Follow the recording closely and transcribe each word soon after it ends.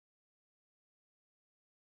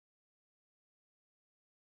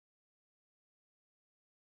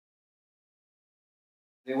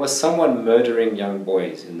There was someone murdering young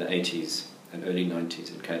boys in the 80s and early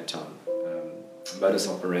 90s in Cape Town. Modus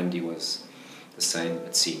operandi was the same,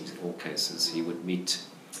 it seems, in all cases. He would meet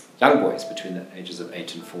young boys between the ages of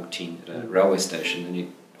 8 and 14 at a railway station, and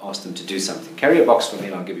he'd ask them to do something. Carry a box for me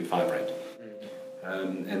and I'll give you £5.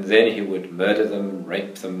 And then he would murder them,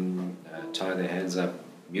 rape them, tie their hands up,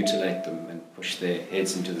 mutilate them and push their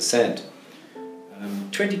heads into the sand.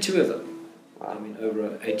 22 of them, I mean, over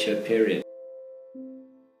an 8-year period.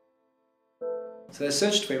 So they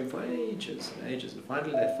searched for him for ages and ages, and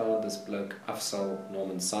finally they found this bloke, Afzal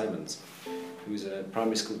Norman Simons, who's a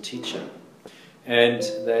primary school teacher. And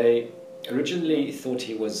they originally thought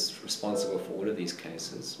he was responsible for all of these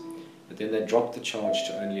cases, but then they dropped the charge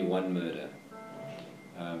to only one murder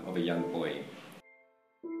of a young boy.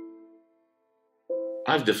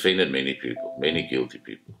 I've defended many people, many guilty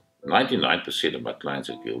people. 99% of my clients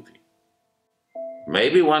are guilty.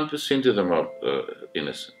 Maybe 1% of them are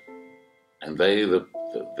innocent. And they're the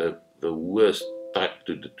worst type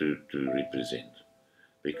to represent,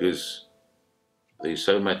 because there's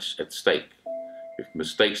so much at stake. If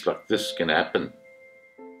mistakes like this can happen,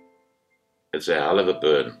 it's a hell of a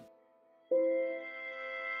burden.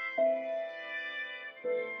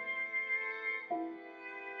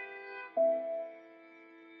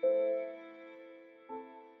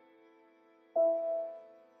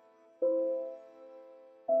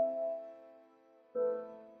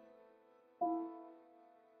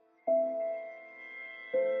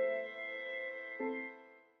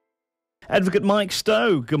 Advocate Mike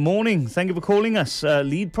Stowe, good morning. Thank you for calling us.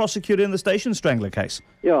 Lead prosecutor in the Station Strangler case.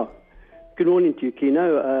 Yeah, good morning to you,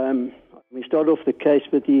 Keno. We start off the case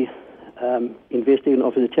with the investigating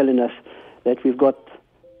officer telling us that we've got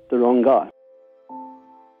the wrong guy.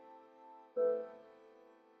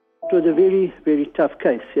 It was a very, very tough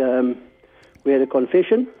case. We had a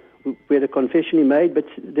confession. He made, but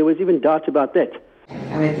there was even doubt about that.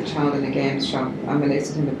 I met the child in a games shop. I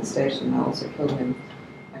molested him at the station. I also killed him.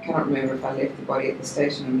 I cannot remember if I left the body at the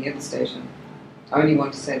station or near the station. I only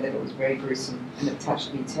want to say that it was very gruesome and it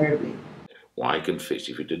touched me terribly. Why confess?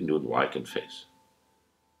 If you didn't do it, why confess?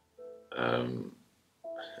 I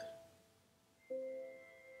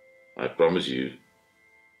promise you,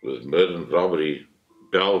 with murder and robbery,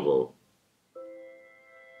 Belleville,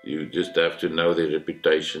 you just have to know their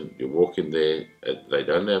reputation. You walk in there, they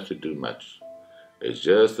don't have to do much. It's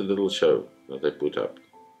just a little show that they put up.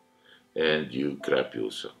 And you crap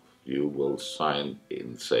yourself. You will sign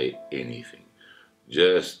and say anything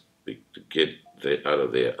just to get out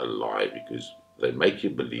of there alive, because they make you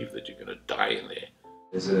believe that you're going to die in there.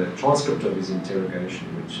 There's a transcript of his interrogation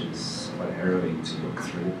which is quite harrowing to look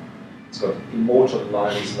through. It's got immortal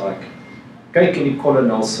lines like, "Kyk in die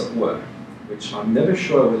kolonel se oor," which I'm never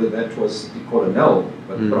sure whether that was the colonel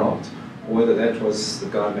wat praat, or whether that was the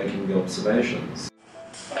guy making the observations.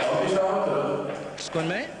 Skoon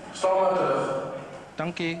my?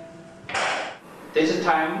 Dankie. There's a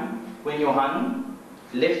time when Johan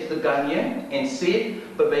left the gun here and said,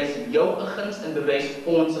 bewys jou 'n guns en bewys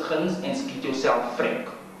ons 'n guns en skiet jouself vrek.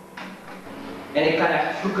 En ek kan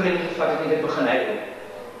ek vroeger in gevat het en dit begin huil.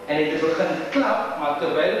 En hy het begin klap, maar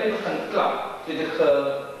terwyl hy begin klap, het ek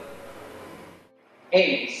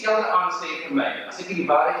en selfde aan sê vir my, as ek die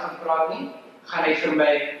waarheid gaan praat nie, gaan hy vir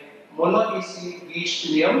my monologie bleach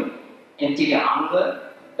neem en teen die hande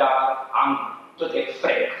daar hang tot ek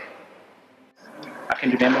vrek. I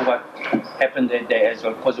can remember what happened that day as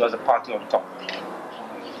well, because there was a party on top.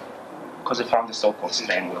 Because I found the so-called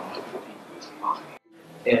strangler.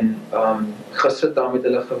 En gister daar met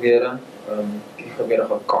hulle gewere, die gewere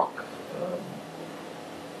gekak.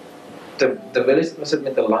 Terwyl is dit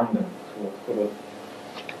met 'n lang ding, so groot.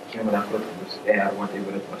 Ja, maar groot was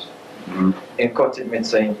whatever it was. En Kot het met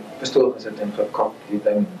sy pistool gesit en gekak, die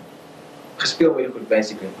ding gespeel baie goed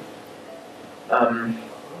basically.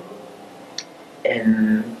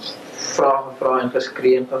 En vra en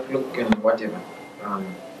geskree en gevloek en whatever.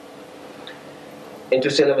 En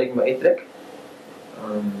toe sê hulle my uittrek.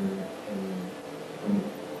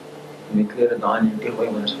 En die klere daar en die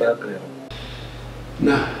gooi my spelklere.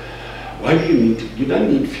 Now, why do you don't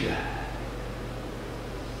need fear.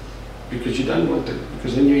 Because you don't want to,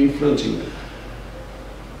 because then you're influencing them.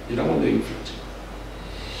 You don't want to influence him.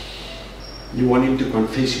 You want him to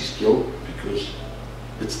confess his guilt because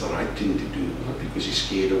it's the right thing to do, not because he's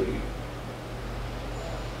scared of you.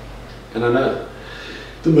 And I know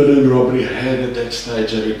the murder and robbery had at that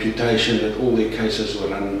stage a reputation that all their cases were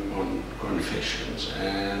run on confessions,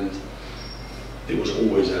 and there was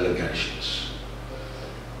always allegations.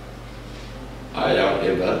 I,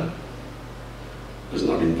 however, was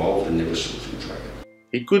not involved and never saw things like it.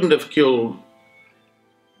 He couldn't have killed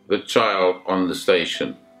the child on the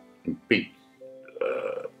station, impede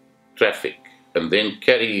traffic, and then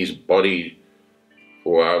carry his body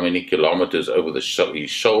for how many kilometers over his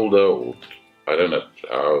shoulder, or I don't know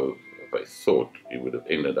how they thought he would have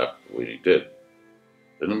ended up where he did.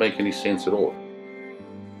 Didn't make any sense at all.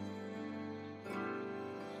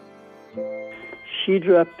 She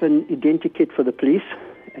drew up an identikit for the police,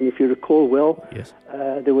 and if you recall well, Yes.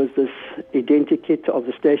 There was this identikit of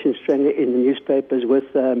the Station Strangler in the newspapers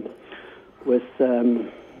with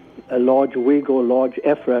a large wig or large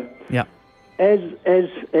afro. Yeah. As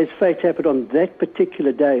fate happened on that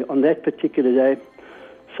particular day,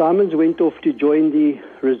 Simons went off to join the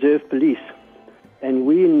reserve police, and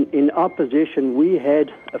we, in our possession, we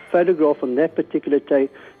had a photograph on that particular day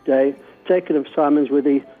taken of Simons with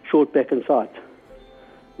a short back and sight.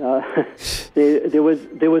 There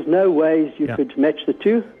was no ways you could match the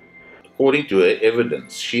two. According to her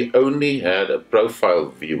evidence, she only had a profile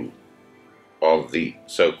view of the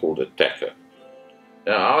so-called attacker.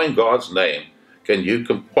 Now, how in God's name can you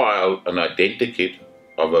compile an identikit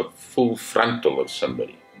of a full frontal of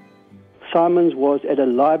somebody? Simons was at a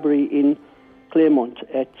library in Claremont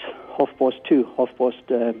at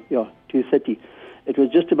 2:30. It was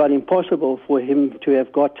just about impossible for him to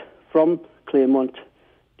have got from Claremont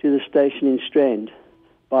to the station in Strand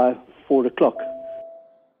by 4 o'clock.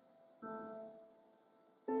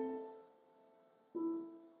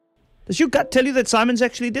 Does your gut tell you that Simons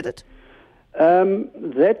actually did it?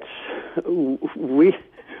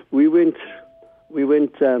 We weren't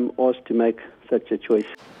asked to make such a choice.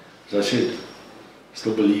 As I said, I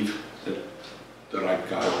still believe that the right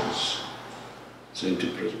guy was sent to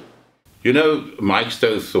prison. You know, Mike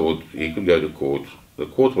Stowe thought he could go to court, the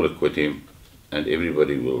court will acquit him, and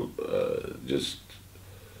everybody will just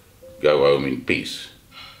go home in peace.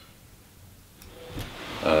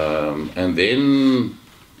 And then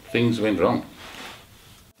things went wrong.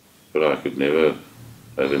 But I could never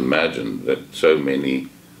have imagined that so many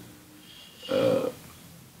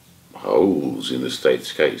holes in the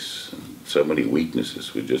state's case and so many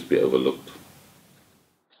weaknesses would just be overlooked.